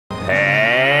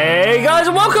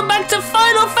and welcome back to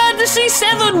Final Fantasy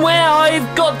VII, where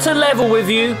I've got to level with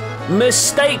you.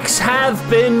 Mistakes have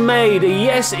been made.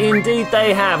 Yes, indeed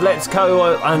they have. Let's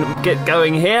go and get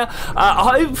going here.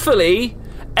 Hopefully,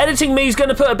 editing me is going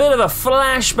to put a bit of a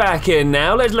flashback in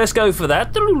now. Let's go for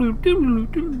that.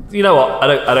 You know what?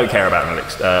 I don't care about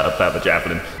the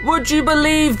javelin. Would you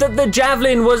believe that the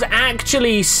javelin was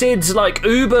actually Sid's like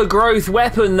uber growth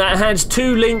weapon that has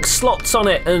 2 link slots on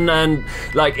it and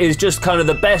like is just kind of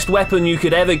the best weapon you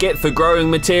could ever get for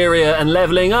growing materia and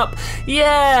leveling up?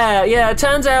 Yeah. It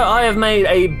turns out I have made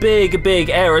a big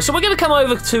error. So we're going to come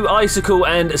over to Icicle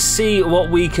and see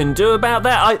what we can do about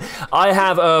that. I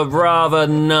have a rather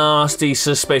nasty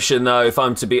suspicion though, if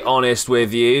I'm to be honest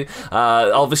with you.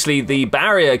 Obviously the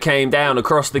barrier came down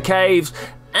across the caves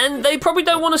and they probably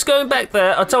don't want us going back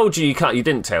there. I told you you can't. You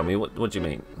didn't tell me. What do you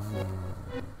mean?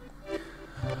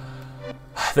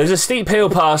 There's a steep hill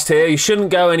past here. You shouldn't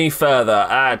go any further.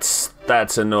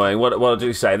 That's annoying. What do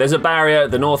you say? There's a barrier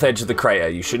at the north edge of the crater.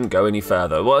 You shouldn't go any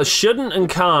further. Well, shouldn't and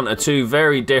can't are 2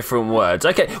 very different words.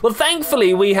 Okay, well,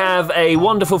 thankfully we have a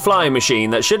wonderful flying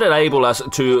machine that should enable us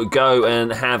to go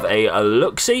and have a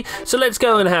look-see. So let's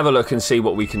go and have a look and see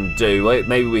what we can do. Wait,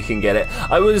 maybe we can get it.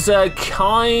 I was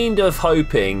kind of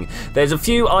hoping there's a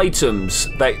few items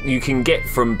that you can get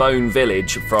from Bone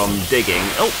Village from digging.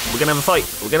 Oh, we're gonna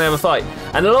have a fight.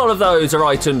 And a lot of those are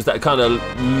items that are kind of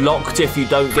locked if you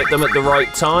don't get them at the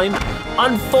right time.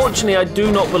 Unfortunately, I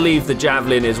do not believe the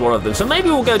javelin is one of them. So maybe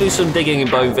we'll go do some digging in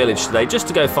Bone Village today just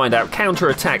to go find out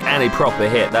counter-attack and a proper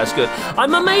hit. That's good.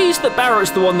 I'm amazed that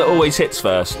Barrett's the one that always hits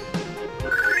first.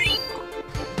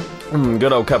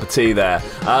 Good old cup of tea there.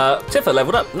 Tifa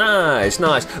leveled up. Nice.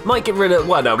 Might get rid of...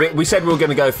 Well, no, we said we were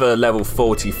going to go for level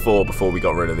 44 before we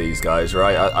got rid of these guys,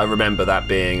 right? I remember that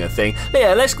being a thing. But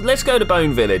yeah, let's go to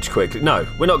Bone Village quickly. No,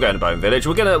 we're not going to Bone Village.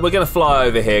 We're gonna fly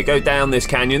over here, go down this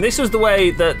canyon. This was the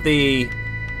way that the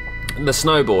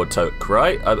snowboard took,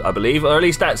 right? I believe, or at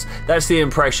least that's the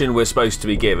impression we're supposed to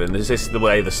be given. This is the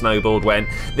way the snowboard went.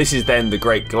 This is then the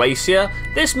Great Glacier.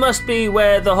 This must be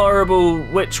where the horrible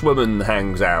witch woman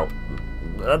hangs out.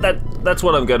 That's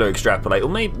what I'm going to extrapolate, or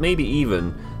maybe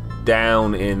even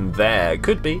down in there.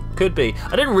 Could be.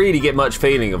 I didn't really get much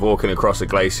feeling of walking across a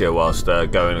glacier whilst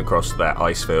going across that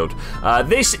ice field.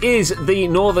 This is the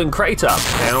Northern Crater.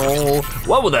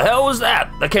 What the hell was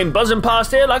that? That came buzzing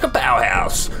past here like a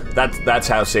powerhouse. That's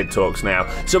how Sid talks now.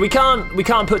 So we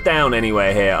can't put down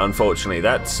anywhere here, unfortunately.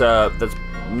 That's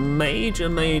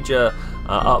major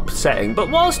upsetting.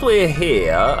 But whilst we're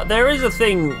here, there is a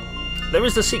thing. There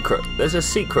is a secret. There's a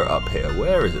secret up here.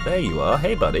 Where is it? There you are.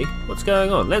 Hey, buddy. What's going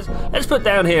on? Let's put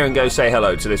down here and go say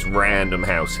hello to this random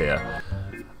house here.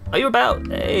 Are you about?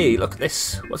 Hey, look at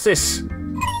this. What's this?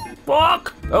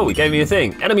 Fuck! Oh, he gave me a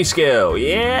thing. Enemy skill.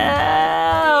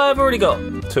 Yeah, I've already got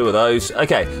 2 of those.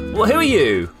 Okay. Well, who are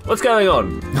you? What's going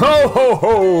on? Ho, ho,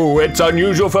 ho! It's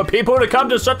unusual for people to come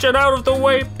to such an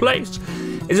out-of-the-way place.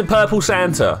 Is it Purple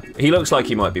Santa? He looks like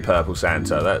he might be Purple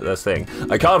Santa, that's the thing.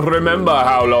 I can't remember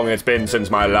how long it's been since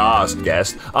my last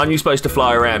guest. Aren't you supposed to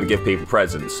fly around and give people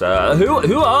presents?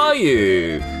 Who are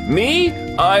you? Me?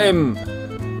 I'm...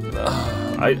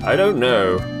 I don't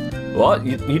know. What?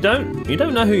 You don't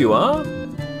know who you are?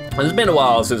 It's been a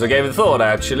while since I gave it a thought,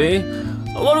 actually.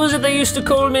 What was it they used to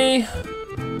call me?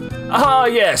 Ah,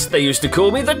 yes, they used to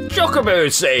call me the Chocobo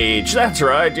Sage. That's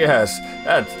right, yes.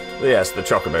 Yes, the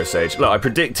Chocobo Sage. Look, I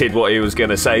predicted what he was going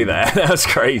to say there. That's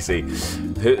crazy.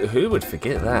 Who would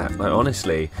forget that? Like,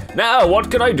 honestly. Now,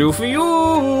 what can I do for you?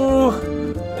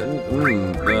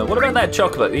 What about that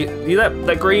chocolate?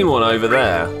 That green one over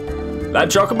there? That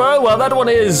Chocobo? Well, that one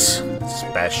is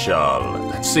special.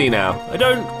 Let's see now. I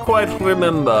don't quite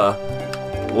remember.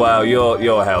 Wow,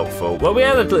 you're helpful. Well, we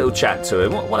had a little chat to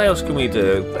him. What else can we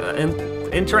do?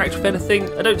 Interact with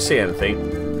anything? I don't see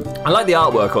anything. I like the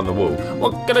artwork on the wall.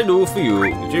 What can I do for you?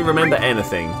 Do you remember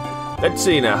anything? Let's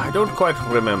see now. I don't quite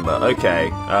remember. Okay.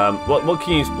 What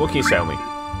can you sell me?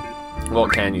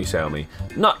 What can you sell me?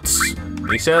 Nuts.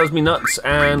 He sells me nuts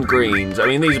and greens. I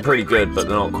mean, these are pretty good, but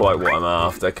they're not quite what I'm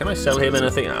after. Can I sell him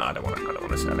anything? No, I don't want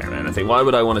to sell him anything. Why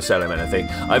would I want to sell him anything?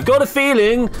 I've got a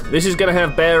feeling this is going to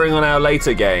have bearing on our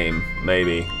later game.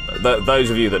 Maybe. Those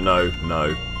of you that know.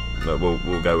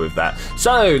 We'll go with that.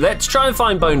 So, let's try and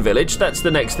find Bone Village. That's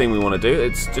the next thing we want to do.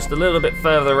 It's just a little bit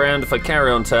further around. If I carry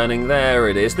on turning, there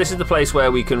it is. This is the place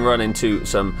where we can run into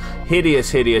some hideous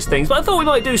things. But I thought we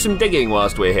might do some digging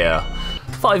whilst we're here.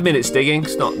 5 minutes digging.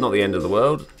 It's not the end of the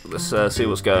world. Let's see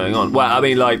what's going on. Well, I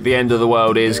mean, like, the end of the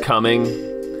world is coming.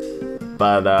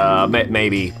 But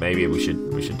maybe we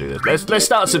should do this. Let's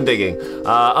start some digging.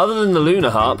 Other than the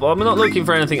lunar harp, well, I'm not looking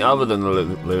for anything other than the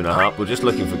lunar harp. We're just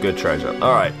looking for good treasure.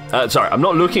 All right. Sorry, I'm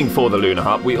not looking for the lunar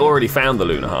harp. We already found the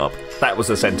lunar harp. That was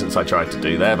the sentence I tried to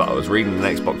do there, but I was reading the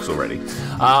next box already.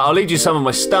 I'll lead you some of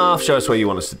my stuff. Show us where you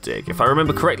want us to dig. If I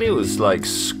remember correctly, it was like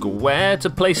square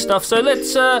to place stuff. So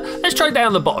let's try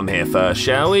down the bottom here first,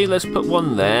 shall we? Let's put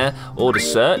one there. Order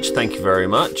search. Thank you very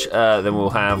much. Then we'll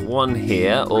have one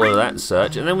here. Order that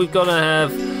search, and then we've got to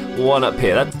have one up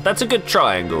here. That's a good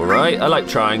triangle, right? I like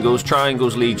triangles.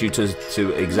 Triangles lead you to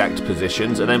exact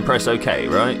positions, and then press OK,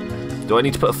 right? Do I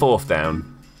need to put a fourth down?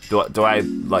 Do I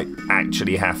like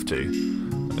actually have to?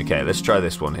 Okay, let's try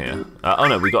this one here. Oh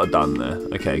no, we got a done there.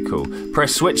 Okay, cool.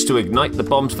 Press switch to ignite the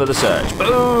bombs for the search.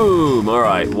 Boom! All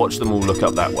right, watch them all look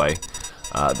up that way.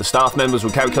 The staff members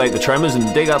will calculate the tremors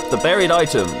and dig up the buried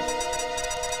item.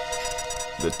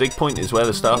 The dig point is where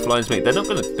the staff lines meet. They're not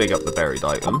going to dig up the buried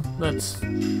item. That's...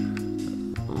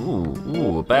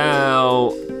 Ooh,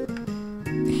 about...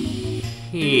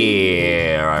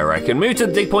 here, I reckon. Move to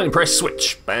the dig point and press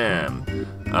switch. Bam.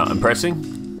 I'm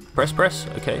pressing. Press.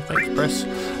 Okay, thanks, press.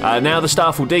 Now the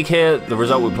staff will dig here. The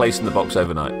result will be placed in the box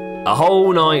overnight. A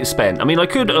whole night spent. I mean, I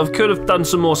could have done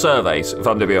some more surveys, if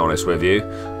I'm to be honest with you.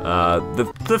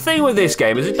 The thing with this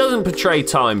game is it doesn't portray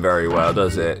time very well,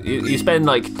 does it? You spend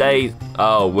like days.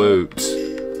 Oh, woot.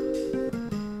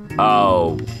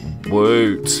 Oh,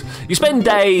 woot. You spend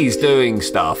days doing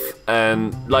stuff,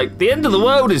 and like the end of the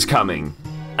world is coming.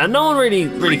 And no one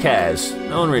really cares.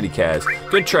 No one really cares.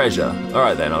 Good treasure. All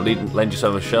right then, I'll lend you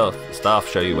some of the staff.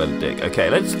 Show you where to dig.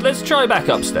 Okay, let's try back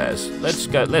upstairs. Let's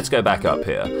go back up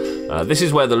here. This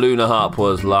is where the lunar harp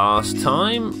was last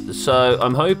time. So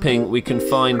I'm hoping we can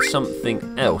find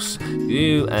something else.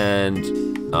 You and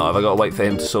have I got to wait for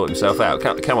him to sort himself out?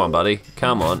 Come on, buddy.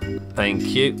 Come on. Thank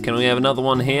you. Can we have another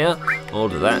one here?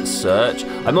 Order that search.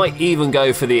 I might even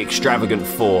go for the extravagant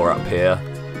 4 up here.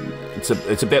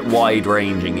 It's a bit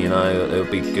wide-ranging, you know. It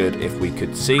would be good if we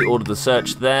could see. Order the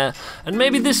search there. And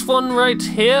maybe this one right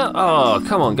here? Oh,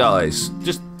 come on, guys.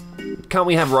 Just, can't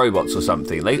we have robots or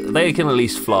something? They can at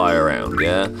least fly around,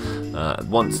 yeah?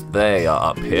 Once they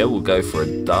are up here, we'll go for a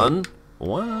done.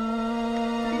 Wow.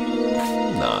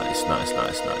 Nice.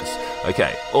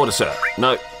 Okay, order search.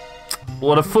 No.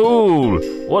 What a fool!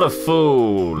 What a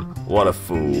fool! What a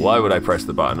fool. Why would I press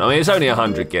the button? I mean, it's only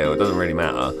 100 gil. It doesn't really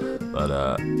matter. But,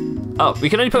 oh, we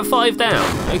can only put 5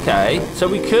 down. Okay, so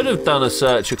we could have done a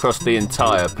search across the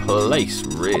entire place,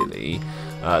 really.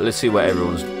 Let's see where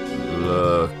everyone's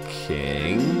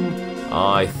looking.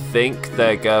 I think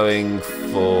they're going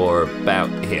for about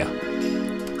here.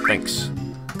 Thanks.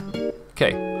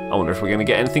 Okay, I wonder if we're going to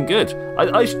get anything good.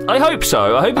 I hope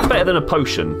so. I hope it's better than a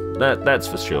potion. That's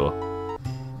for sure.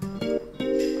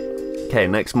 Okay,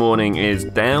 next morning is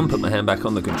down. Put my hand back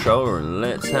on the controller and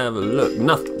let's have a look.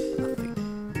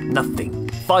 Nothing.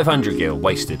 500 gil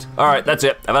wasted. All right, that's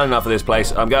it. I've had enough of this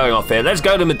place. I'm going off here. Let's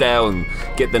go to Medell and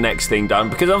get the next thing done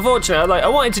because unfortunately, I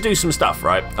wanted to do some stuff,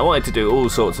 right? I wanted to do all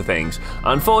sorts of things.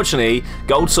 Unfortunately,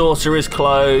 Gold Saucer is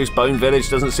closed. Bone Village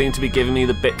doesn't seem to be giving me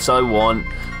the bits I want.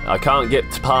 I can't get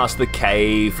past the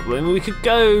cave. I mean, we could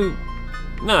go.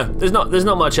 No, there's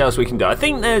not much else we can do. I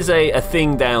think there's a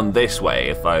thing down this way,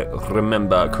 if I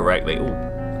remember correctly. Ooh,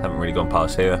 haven't really gone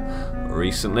past here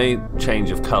recently. Change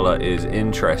of colour is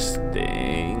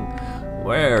interesting.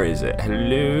 Where is it?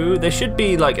 Hello? There should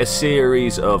be like a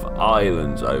series of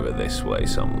islands over this way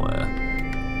somewhere.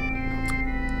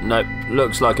 Nope,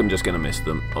 looks like I'm just going to miss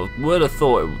them. I would have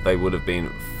thought they would have been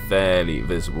fairly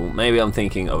visible. Maybe I'm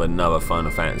thinking of another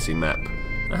Final Fantasy map.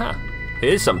 Aha.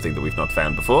 Here's something that we've not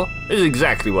found before. This is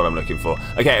exactly what I'm looking for.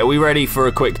 Okay, are we ready for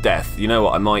a quick death? You know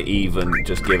what, I might even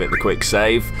just give it the quick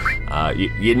save.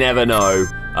 You never know.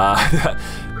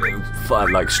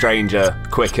 Like stranger,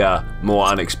 quicker, more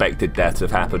unexpected deaths have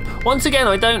happened. Once again,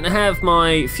 I don't have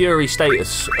my Fury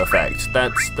status effect.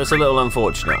 That's a little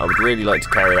unfortunate. I would really like to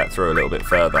carry that through a little bit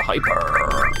further.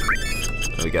 Hyper.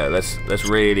 There we go. Let's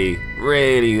really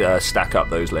stack up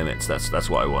those limits. That's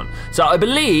what I want. So I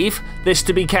believe this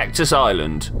to be Cactus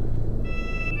Island,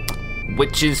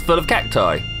 which is full of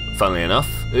cacti. Funnily enough,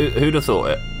 who'd have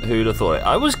thought it? Who'd have thought it?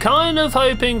 I was kind of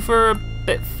hoping for a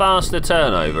bit faster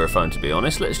turnover, if I'm to be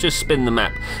honest. Let's just spin the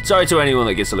map. Sorry to anyone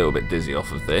that gets a little bit dizzy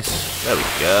off of this. There we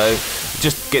go.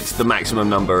 Just gets the maximum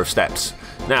number of steps.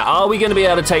 Now, are we going to be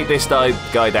able to take this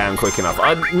guy down quick enough?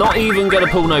 I'm not even going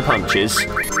to pull no punches.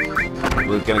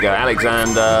 We're going to go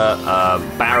Alexander.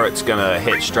 Barrett's going to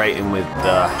hit straight in with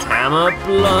the hammer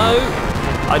blow.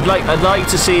 I'd like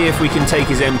to see if we can take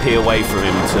his MP away from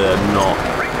him to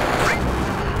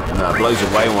No, blows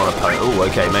away one opponent. Oh,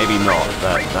 okay, maybe not.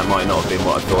 That might not have been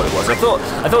what I thought it was. I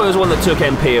thought it was one that took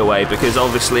MP away because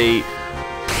obviously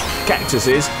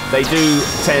cactuses, they do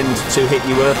tend to hit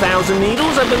you with 1,000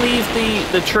 needles, I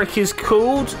believe the trick is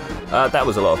called. That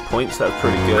was a lot of points. That was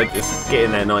pretty good. Just get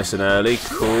in there nice and early.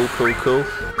 Cool, cool, cool.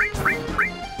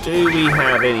 Do we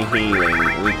have any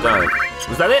healing? We don't.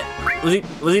 Was that it?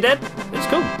 Was he dead? It's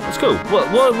cool. It's cool.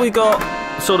 What have we got?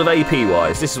 Sort of AP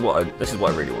wise. This is what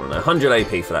I really want to know. 100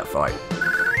 AP for that fight.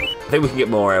 I think we can get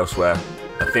more elsewhere.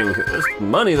 I think we can. That's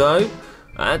money though.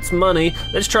 That's money.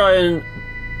 Let's try and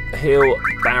heal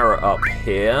Barrett up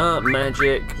here.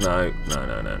 Magic. No.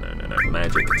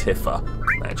 Magic Tifa.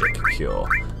 Magic Cure.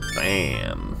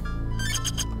 Bam.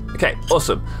 Okay,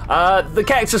 awesome. The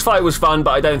cactus fight was fun,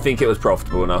 but I don't think it was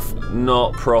profitable enough.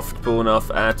 Not profitable enough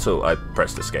at all. I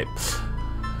pressed escape.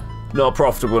 Not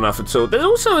profitable enough at all. There's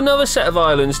also another set of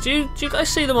islands. Do you guys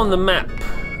see them on the map?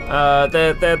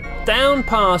 They're down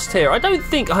past here. I don't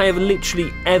think I have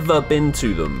literally ever been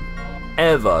to them.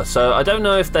 Ever. So I don't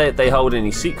know if they hold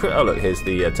any secret. Oh look, here's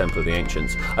the Temple of the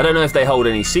Ancients. I don't know if they hold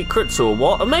any secrets or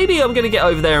what. Or maybe I'm going to get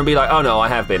over there and be like, oh no, I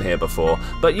have been here before.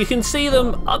 But you can see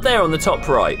them up there on the top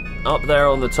right. Up there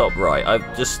on the top right.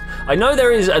 I know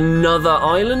there is another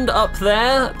island up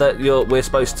there that we're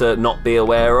supposed to not be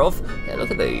aware of. Yeah,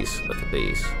 look at these. Look at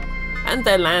these. And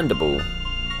they're landable.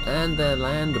 And they're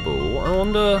landable.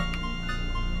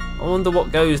 I wonder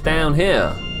what goes down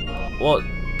here.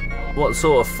 What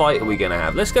sort of fight are we going to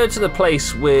have? Let's go to the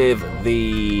place with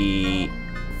the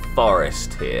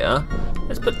forest here.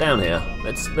 Let's put down here.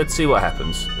 Let's see what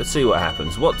happens. Let's see what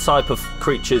happens. What type of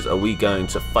creatures are we going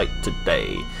to fight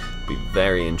today? Be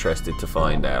very interested to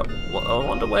find out. I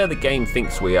wonder where the game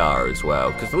thinks we are as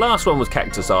well, because the last one was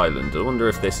Cactus Island. I wonder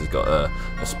if this has got a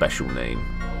special name.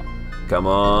 Come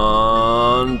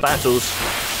on, battles.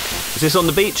 Is this on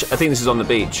the beach? I think this is on the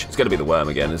beach. It's going to be the worm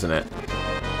again, isn't it?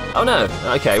 Oh no,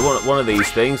 okay, one of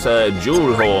these things,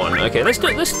 jewel horn. Okay, let's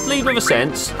lead with a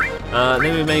sense.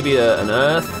 Maybe an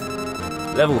earth.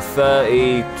 Level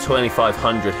 30,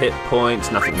 2,500 hit points,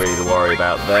 nothing really to worry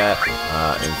about there.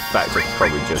 In fact, I could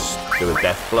probably just do a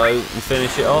death blow and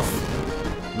finish it off.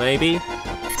 Maybe.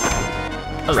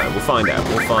 I don't know, we'll find out,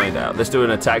 we'll find out. Let's do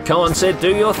an attack. Come on, Sid,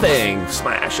 do your thing.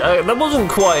 Smash. That wasn't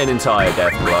quite an entire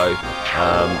death blow,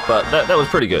 but that was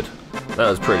pretty good. That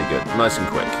was pretty good. Nice and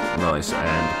quick. Nice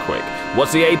and quick.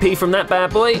 What's the AP from that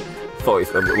bad boy?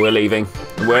 40. We're leaving.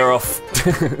 We're off.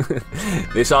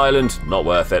 This island, not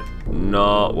worth it.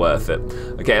 Not worth it.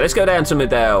 Okay, let's go down to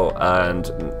Medell,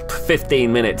 and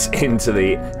 15 minutes into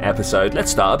the episode, let's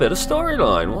start a bit of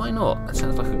storyline. Why not? That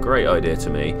sounds like a great idea to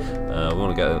me. We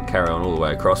want to carry on all the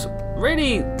way across.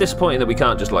 Really disappointing that we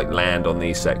can't just like land on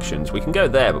these sections. We can go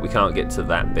there, but we can't get to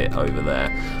that bit over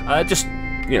there.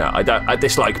 You know, I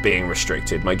dislike being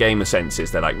restricted. My gamer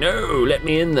senses, they're like, no, let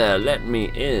me in there, let me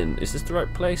in. Is this the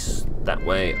right place? That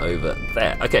way over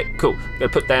there. Okay, cool. I'm gonna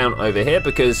put down over here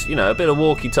because, you know, a bit of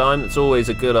walkie time, that's always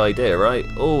a good idea, right?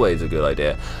 Always a good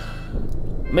idea.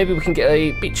 Maybe we can get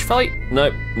a beach fight?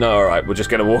 Nope. No, alright, we're just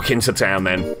gonna walk into town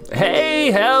then.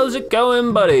 Hey, how's it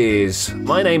going, buddies?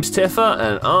 My name's Tifa,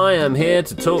 and I am here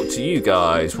to talk to you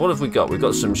guys. What have we got? We've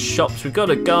got some shops. We've got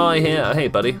a guy here. Oh, hey,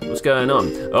 buddy, what's going on?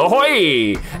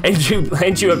 Ahoy!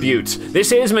 Ain't you a beaut?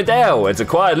 This is Medell. It's a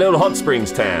quiet little hot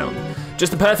springs town.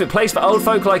 Just the perfect place for old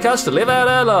folk like us to live out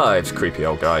our lives. Creepy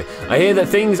old guy. I hear that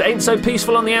things ain't so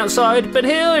peaceful on the outside, but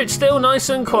here it's still nice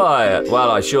and quiet. Well,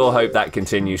 I sure hope that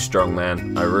continues strong,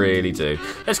 man. I really do.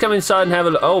 Let's come inside and have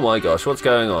a look. Oh my gosh, what's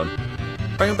going on?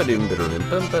 I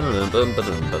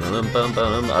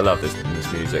love this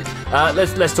music.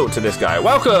 Let's talk to this guy.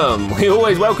 Welcome! We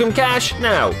always welcome cash.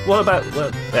 Now, what about,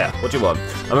 well, yeah, what do you want?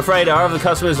 I'm afraid our other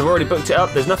customers have already booked it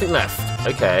up. There's nothing left.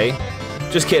 Okay.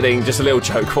 Just kidding, just a little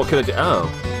joke. What can I do?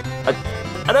 Oh.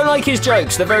 I don't like his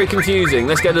jokes, they're very confusing.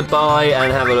 Let's go to buy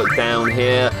and have a look down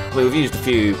here. I mean, we've used a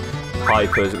few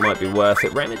hypers, it might be worth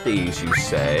it. Remedies, you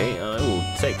say? I will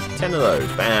take 10 of those.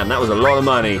 Bam, that was a lot of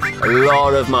money. A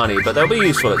lot of money, but they'll be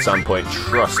useful at some point.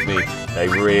 Trust me, they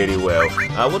really will.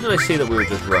 What did I see that we were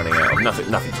just running out of? Nothing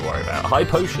to worry about. High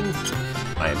potions?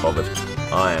 I ain't bothered.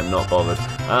 I am not bothered.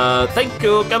 Thank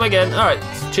you, come again. All right,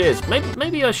 cheers.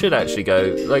 Maybe I should actually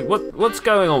go. Like, what's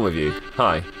going on with you?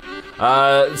 Hi.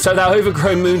 So that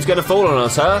overgrown moon's gonna fall on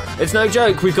us, huh? It's no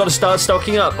joke. We've got to start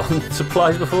stocking up on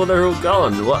supplies before they're all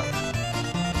gone. What?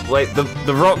 Wait,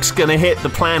 the rock's gonna hit the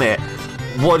planet.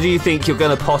 What do you think you're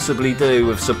gonna possibly do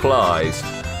with supplies?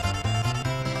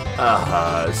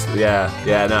 Yeah,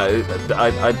 no,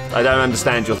 I don't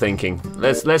understand your thinking.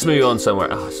 Let's move on somewhere.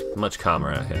 Oh, it's much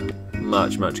calmer out here.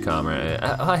 Much calmer out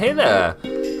here. Hey there.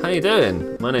 How you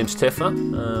doing? My name's Tiffa.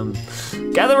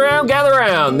 Gather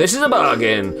round, this is a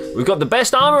bargain. We've got the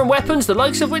best armor and weapons, the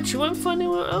likes of which you won't find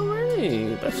anywhere. Oh,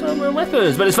 really? Best armor and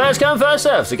weapons, but it's first come, first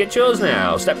serve, so get yours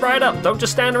now. Step right up, don't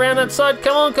just stand around outside.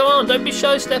 Come on, don't be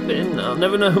shy, step in. I'll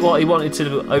never know what he wanted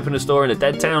to open a store in a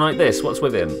dead town like this. What's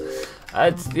with him?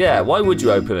 Yeah, why would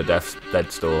you open a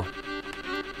dead store?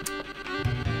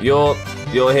 You're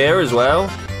here as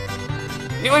well?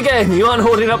 You again, you aren't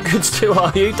hoarding up goods too,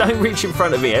 are you? Don't reach in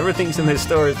front of me, everything's in this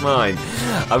store is mine.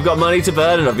 I've got money to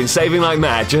burn and I've been saving like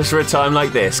mad just for a time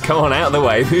like this. Come on, out of the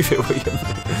way, move it, William.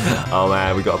 Oh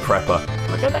man, we got a prepper.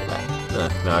 Can I go back there?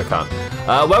 No, I can't.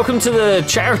 Welcome to the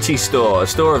charity store, a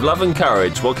store of love and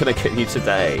courage. What can I get you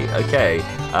today? Okay,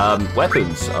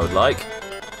 weapons I would like.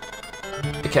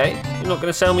 Okay, you're not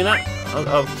gonna sell me that?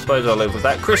 I suppose I'll live with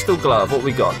that. Crystal glove, what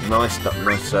we got? Nice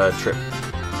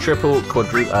triple,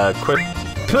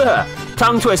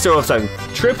 tongue twister or something.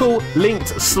 Triple linked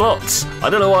slots. I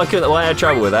don't know why I had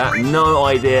trouble with that. No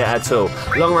idea at all.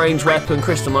 Long range weapon,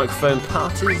 crystal microphone,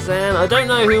 partisan. I don't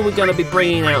know who we're going to be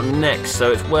bringing out next,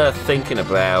 so it's worth thinking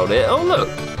about it. Oh look,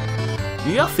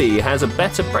 Yuffie has a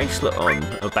better bracelet on,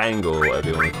 a bangle, whatever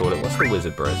you want to call it. What's the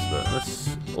wizard bracelet?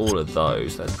 That's all of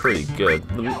those. That's pretty good.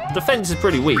 The defense is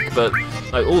pretty weak, but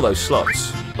like all those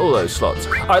slots. All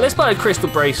right, let's buy a crystal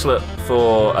bracelet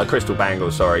for a crystal bangle.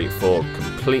 Sorry, for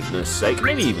completeness sake.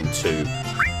 Maybe even two.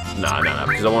 No,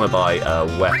 because I want to buy a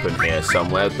weapon here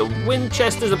somewhere. The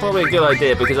Winchesters are probably a good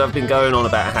idea because I've been going on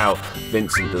about how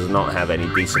Vincent does not have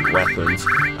any decent weapons.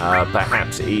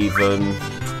 Perhaps even.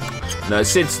 No,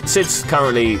 Sid's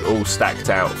currently all stacked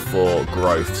out for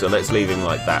growth, so let's leave him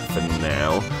like that for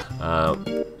now.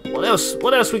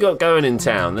 What else we got going in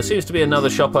town? There seems to be another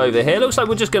shop over here. Looks like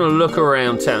we're just going to look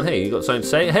around town. Hey, you got something to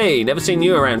say? Hey, never seen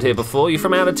you around here before. You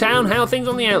from out of town? How are things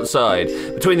on the outside?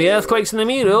 Between the earthquakes and the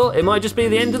mutile, it might just be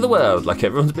the end of the world, like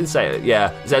everyone's been saying.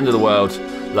 Yeah, it's the end of the world.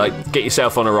 Like, get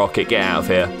yourself on a rocket, get out of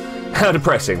here. How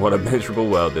depressing, what a miserable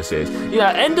world this is.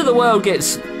 Yeah, end of the world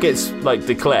gets like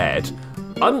declared.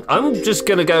 I'm just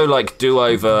gonna go like do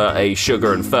over a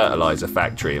sugar and fertilizer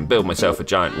factory and build myself a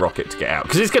giant rocket to get out,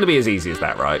 because it's gonna be as easy as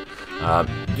that, right?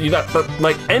 But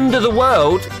like end of the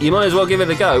world, you might as well give it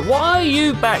a go. Why are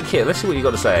you back here? Let's see what you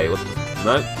got to say.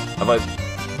 No, have I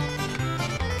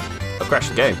crashed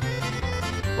the game?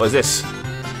 What is this?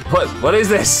 What is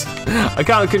this? I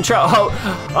can't control.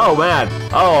 Oh man.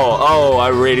 Oh, I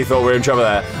really thought we were in trouble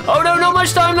there. Oh no, not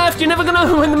much time left. You're never gonna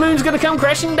know when the moon's gonna come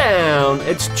crashing down.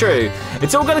 It's true.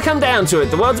 It's all gonna come down to it.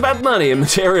 The world's about money and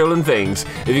material and things.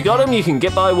 If you got them, you can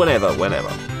get by whenever.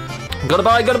 Gotta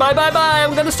buy, bye.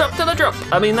 I'm gonna stop till I drop.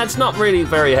 I mean, that's not really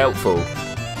very helpful.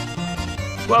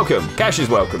 Welcome. Cash is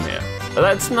welcome here.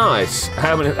 That's nice.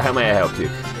 How may I help you?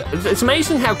 It's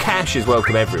amazing how cash is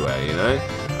welcome everywhere, you know?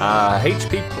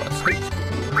 HP plus HP.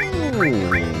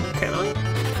 Can I?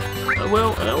 I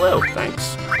will,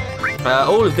 thanks.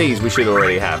 All of these we should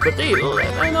already have, but they're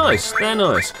nice,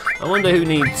 I wonder who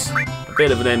needs a bit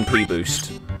of an MP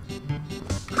boost.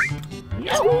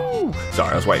 Yahoo!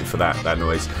 Sorry, I was waiting for that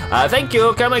noise. Thank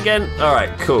you, come again. All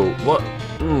right, cool. What?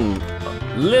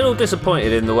 Little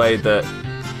disappointed in the way that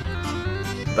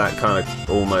kind of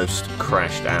almost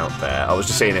crashed out there. I was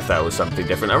just seeing if that was something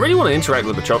different. I really want to interact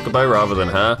with the chocobo rather than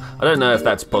her. I don't know if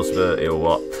that's a possibility or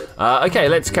what. Okay,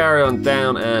 let's carry on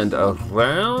down and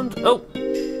around. Oh,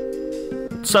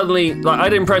 suddenly, like, I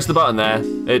didn't press the button there.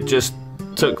 It just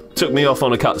took me off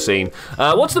on a cutscene.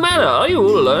 What's the matter? Are you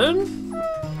all alone?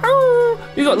 Oh,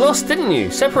 you got lost, didn't you?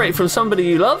 Separated from somebody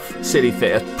you love? Silly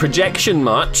theatre. Projection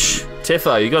much?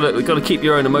 Tiffa, you gotta keep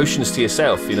your own emotions to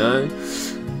yourself, you know?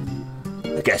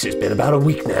 I guess it's been about a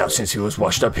week now since he was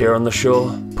washed up here on the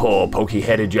shore. Poor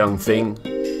pokey-headed young thing.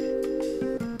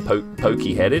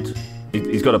 Pokey-headed?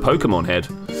 He's got a Pokemon head.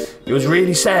 He was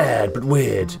really sad, but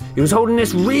weird. He was holding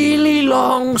this really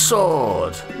long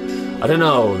sword. I don't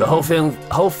know, the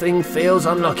whole thing feels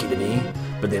unlucky to me,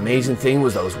 but the amazing thing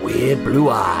was those weird blue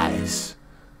eyes.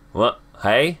 What?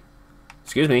 Hey?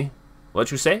 Excuse me,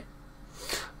 what'd you say?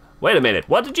 Wait a minute,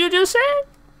 what did you just say?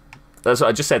 That's what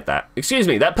I just said that. Excuse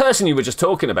me, that person you were just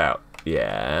talking about.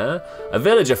 Yeah. A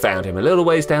villager found him a little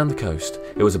ways down the coast.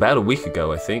 It was about a week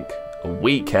ago, I think. A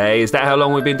week, hey? Is that how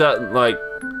long we've been done? Like,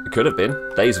 it could have been.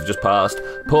 Days have just passed.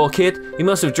 Poor kid. He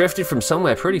must have drifted from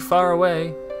somewhere pretty far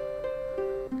away.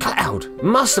 Cloud.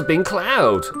 Must have been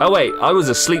Cloud. Oh, wait. I was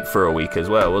asleep for a week as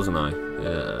well, wasn't I?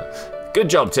 Yeah. Good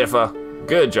job, Tiffa.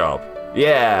 Good job.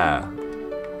 Yeah.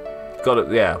 Got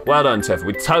it, yeah. Well done, Tiff.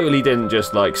 We totally didn't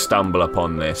just, like, stumble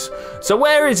upon this. So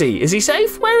where is he? Is he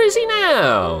safe? Where is he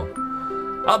now?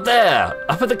 Up there.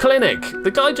 Up at the clinic. The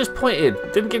guy just pointed.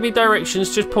 Didn't give me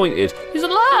directions, just pointed. He's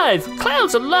alive.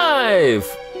 Cloud's alive.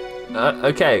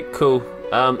 Okay, cool.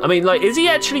 I mean, like, is he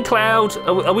actually Cloud?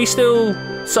 Are we still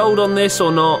sold on this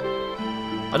or not?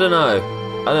 I don't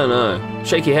know.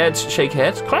 Shaky heads,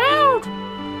 Cloud!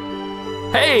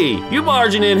 Hey, you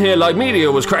barging in here like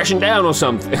meteor was crashing down or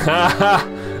something.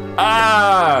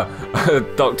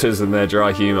 Doctors and their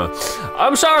dry humor.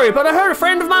 I'm sorry, but I heard a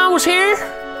friend of mine was here.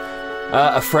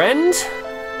 A friend?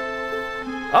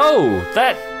 Oh,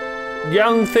 that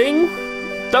young thing?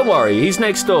 Don't worry, he's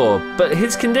next door, but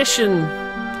his condition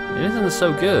isn't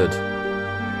so good.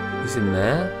 He's in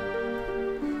there.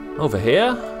 Over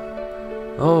here.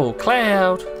 Oh,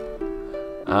 Cloud.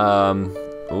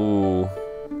 Ooh.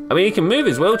 I mean, he can move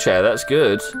his wheelchair, that's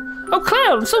good. Oh,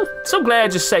 Cloud, I'm so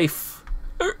glad you're safe.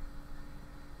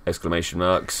 Exclamation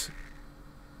marks.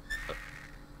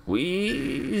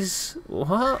 Wheeze?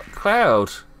 What?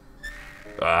 Cloud?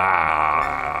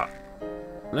 Ah.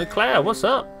 No, Cloud, what's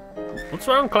up? What's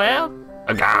wrong, Cloud?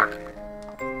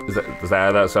 Is that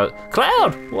how that sounds?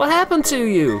 Cloud, what happened to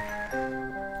you?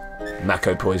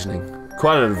 Mako poisoning.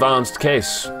 Quite an advanced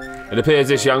case. It appears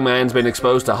this young man's been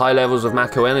exposed to high levels of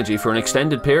Mako energy for an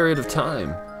extended period of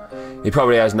time. He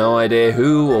probably has no idea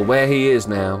who or where he is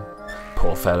now.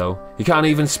 Poor fellow. He can't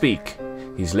even speak.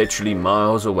 He's literally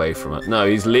miles away from it. No,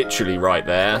 he's literally right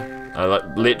there.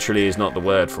 Literally is not the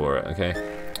word for it, okay?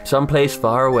 Someplace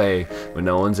far away where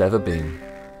no one's ever been.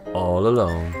 All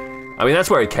alone. I mean, that's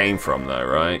where he came from, though,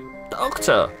 right?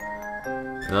 Doctor!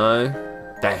 No?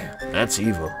 Damn, that's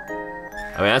evil.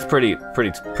 I mean, that's pretty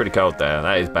cold there.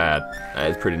 That is bad. That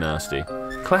is pretty nasty.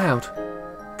 Cloud?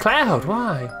 Cloud,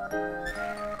 why?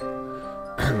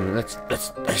 let's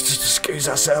just excuse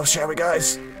ourselves, shall we,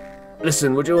 guys?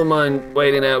 Listen, would you all mind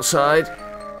waiting outside?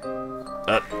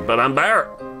 But I'm Barrett.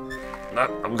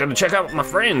 I'm gonna check out my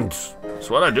friends. That's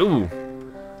what I do.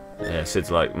 Yeah, Sid's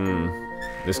like,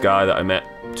 this guy that I met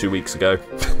 2 weeks ago.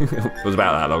 It was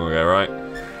about that long ago, right?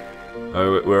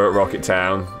 We were at Rocket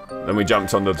Town. Then we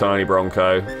jumped on the tiny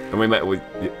Bronco, and we met with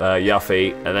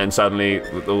Yuffie, and then suddenly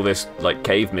all this like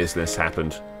cave business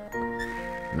happened.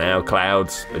 Now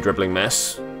Cloud's a dribbling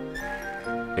mess,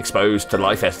 exposed to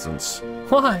life essence.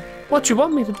 Why? What do you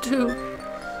want me to do?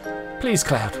 Please,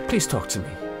 Cloud, please talk to me.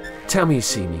 Tell me you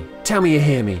see me. Tell me you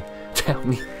hear me. Tell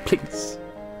me, please.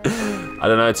 I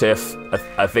don't know, Tiff.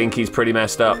 I think he's pretty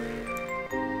messed up.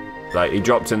 Like, he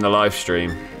dropped in the live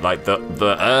stream. Like,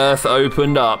 the earth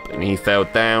opened up and he fell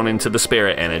down into the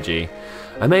spirit energy.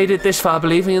 I made it this far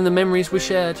believing in the memories we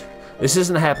shared. This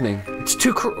isn't happening. It's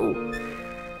too cruel.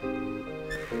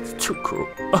 It's too cruel.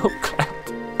 Oh, Cloud.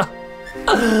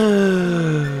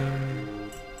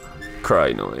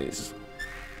 Cry noise.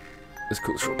 This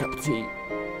calls for a cup of tea.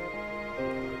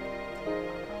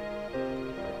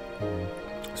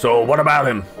 So, what about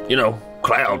him? You know,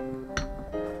 Cloud.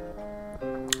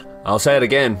 I'll say it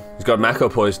again, he's got Mako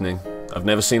poisoning. I've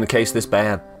never seen a case this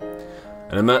bad.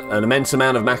 An immense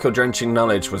amount of Mako-drenching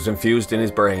knowledge was infused in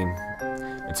his brain.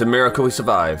 It's a miracle he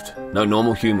survived. No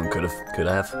normal human could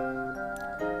have.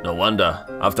 No wonder,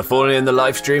 after falling in the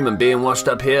live stream and being washed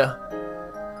up here.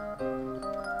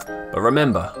 But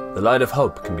remember, the light of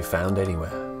hope can be found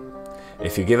anywhere.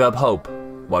 If you give up hope,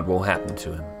 what will happen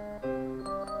to him?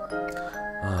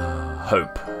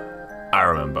 Hope. I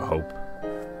remember hope.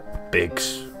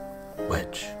 Biggs.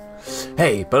 Wedge.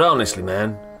 Hey, but honestly,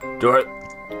 man, do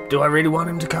I really want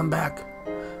him to come back?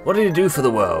 What did he do for the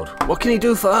world? What can he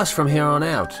do for us from here on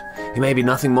out? He may be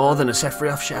nothing more than a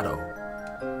Sephiroth shadow.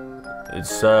 Is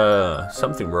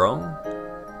something wrong?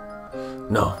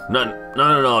 No,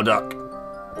 Doc.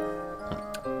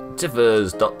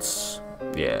 Tiffers, dots.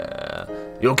 Yeah.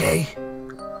 You okay?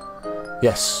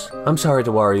 Yes. I'm sorry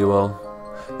to worry you all.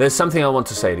 There's something I want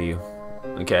to say to you.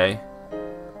 Okay?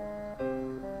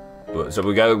 So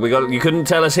you couldn't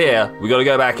tell us here. We gotta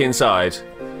go back inside.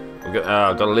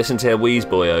 Gotta listen to a wheeze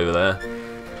boy over there.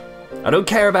 I don't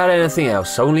care about anything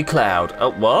else, only Cloud.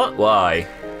 Oh, what? Why?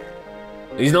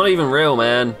 He's not even real,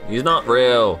 man. He's not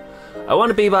real. I want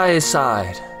to be by his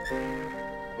side.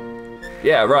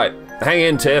 Yeah, right. Hang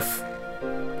in, Tiff.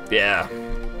 Yeah.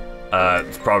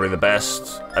 It's probably the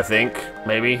best, I think,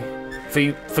 maybe.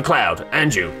 For Cloud,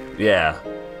 and you. Yeah.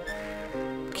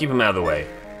 Keep him out of the way.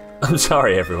 I'm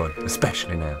sorry, everyone,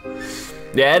 especially now.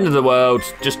 Yeah, end of the world.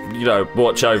 Just, you know,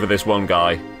 watch over this one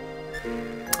guy.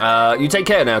 You take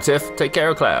care now, Tiff. Take care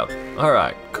of Cloud.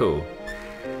 Alright, cool.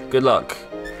 Good luck.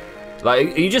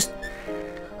 Like, you just...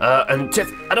 and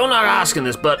Tiff, I don't know how to asking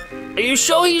this, but are you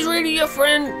sure he's really your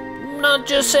friend? Not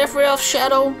just Sephiroth's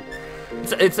shadow?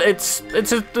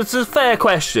 It's a fair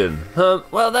question.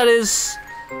 Well, that is...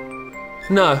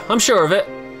 No, I'm sure of it.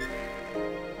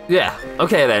 Yeah,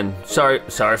 okay then. Sorry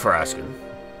for asking.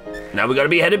 Now we gotta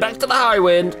be headed back to the high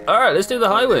wind. All right, let's do the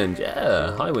high wind.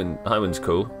 Yeah, high wind's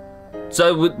cool.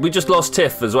 So we just lost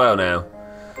Tiff as well now.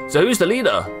 So who's the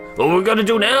leader? What are we gonna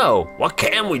do now? What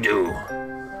can we do?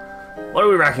 What do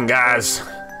we reckon, guys?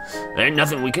 There ain't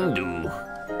nothing we can do.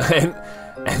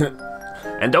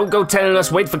 And don't go telling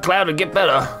us wait for Cloud to get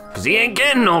better, cause he ain't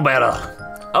getting no better.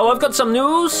 Oh, I've got some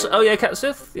news. Oh yeah, Cat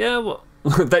Sith. Yeah, what?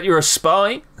 That you're a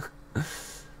spy?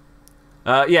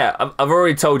 Yeah, I've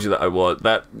already told you that I was.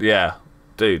 That, yeah,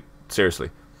 dude, seriously.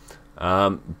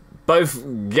 Both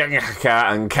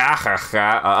Gangaka and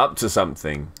Kakaka are up to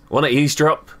something. Wanna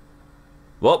eavesdrop?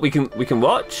 What, we can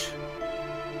watch?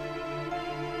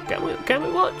 Can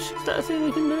we watch? Is that a thing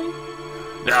we can do?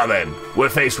 Now then, we're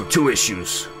faced with two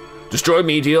issues. Destroy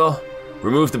Meteor,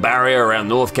 remove the barrier around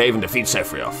North Cave and defeat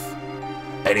Sephiroth.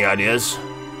 Any ideas?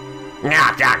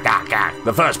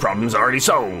 The first problem's already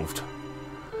solved.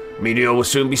 Meteor will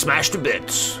soon be smashed to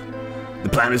bits. The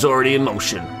plan is already in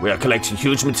motion. We are collecting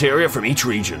huge materia from each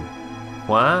region.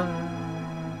 Wow.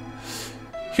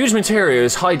 Huge materia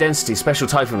is high-density, special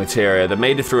type of materia that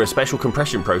made it through a special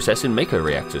compression process in Mako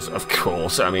reactors. Of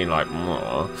course, I mean, like,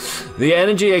 the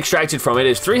energy extracted from it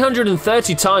is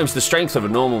 330 times the strength of a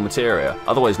normal materia,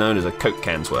 otherwise known as a Coke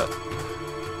can's worth.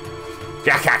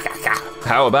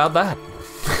 How about that?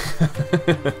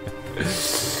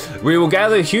 We will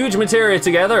gather huge materia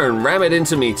together and ram it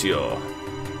into Meteor.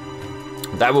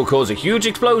 That will cause a huge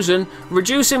explosion,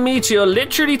 reducing Meteor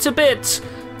literally to bits,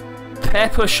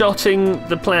 pepper-shotting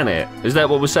the planet. Is that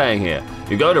what we're saying here?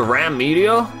 You go to ram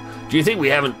Meteor? Do you think we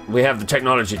have the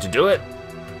technology to do it?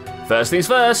 First things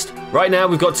first, right now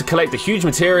we've got to collect the huge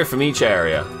materia from each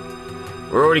area.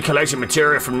 We're already collecting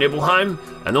materia from Nibelheim,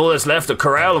 and all that's left are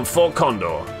Corral and Fort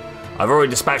Condor. I've already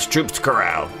dispatched troops to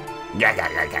Corral.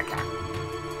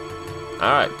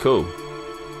 Alright, cool.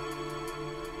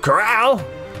 Corral?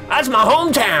 That's my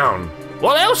hometown!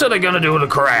 What else are they gonna do with the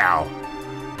Corral?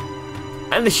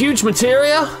 And the huge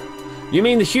materia? You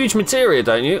mean the huge materia,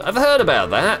 don't you? I've heard about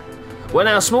that. When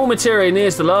our small materia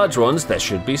nears the large ones, there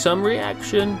should be some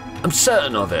reaction. I'm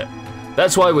certain of it.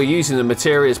 That's why we're using the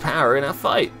materia's power in our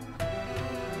fight.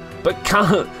 But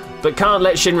can't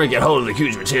let Shinra get hold of the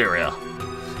huge materia.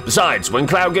 Besides, when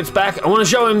Cloud gets back, I want to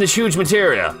show him this huge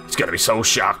materia. He's gonna be so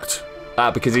shocked.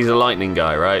 Because he's a lightning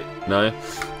guy, right? No?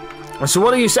 So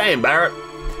what are you saying, Barrett?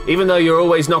 Even though you're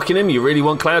always knocking him, you really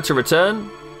want Cloud to return?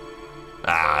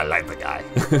 I like the guy.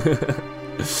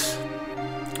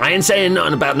 I ain't saying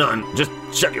nothing about nothing. Just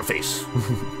shut your face.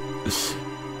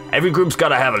 Every group's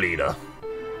gotta have a leader.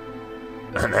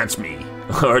 And that's me.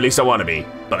 Or at least I want to be.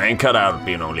 But I ain't cut out of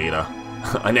being no leader.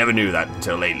 I never knew that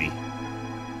until lately.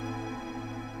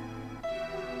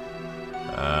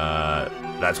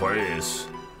 That's what it is.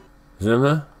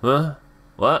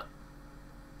 What?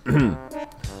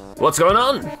 What's going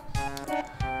on?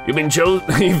 You've been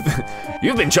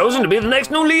chosen to be the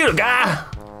next new leader, guy.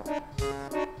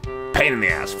 Pain in the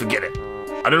ass, forget it.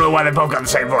 I don't know why they both got the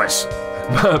same voice.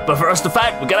 But for us to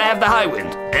fight, we gotta have the high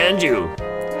wind, and you.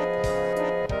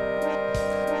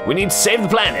 We need to save the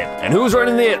planet, and who's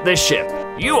running this ship?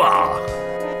 You are.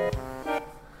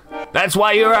 That's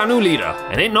why you're our new leader,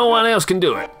 and ain't no one else can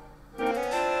do it.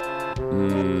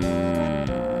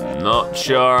 Not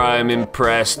sure I'm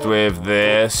impressed with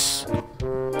this.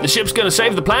 The ship's gonna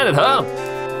save the planet, huh?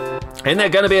 Ain't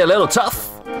that gonna be a little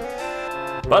tough?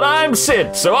 But I'm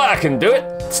Sid, so I can do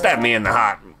it. Stab me in the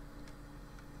heart.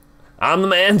 I'm the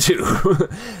man too.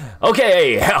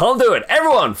 Okay, I'll do it.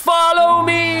 Everyone, follow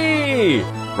me!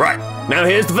 Right, now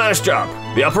here's the first job.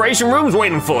 The operation room's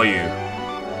waiting for you.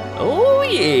 Oh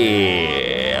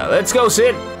yeah. Let's go,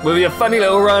 Sid, with your funny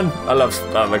little run. Oh,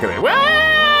 look at it. Wah!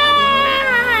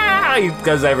 He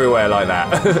goes everywhere like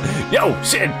that. Yo,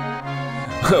 Sid!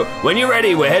 When you're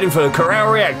ready, we're heading for the Corral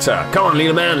reactor. Come on,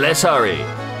 leader man, let's hurry.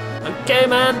 Okay,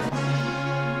 man.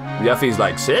 Yuffie's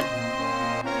like, Sid?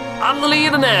 I'm the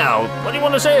leader now. What do you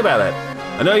want to say about it?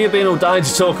 I know you've been all dying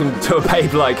to talk to a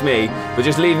babe like me, but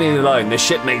just leave me alone. This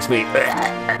shit makes me...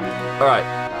 Alright,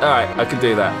 I can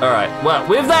do that. Alright, well,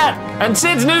 with that, and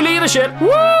Sid's new leadership,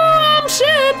 woo, I'm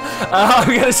Sid! I'm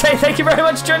going to say thank you very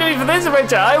much for joining me for this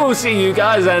adventure. I will see you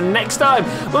guys next time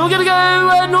when we're going to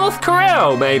go North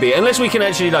Corral, maybe. Unless we can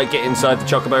actually like get inside the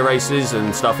Chocobo races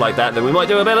and stuff like that, then we might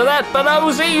do a bit of that. But I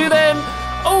will see you then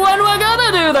when we're going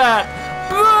to do that.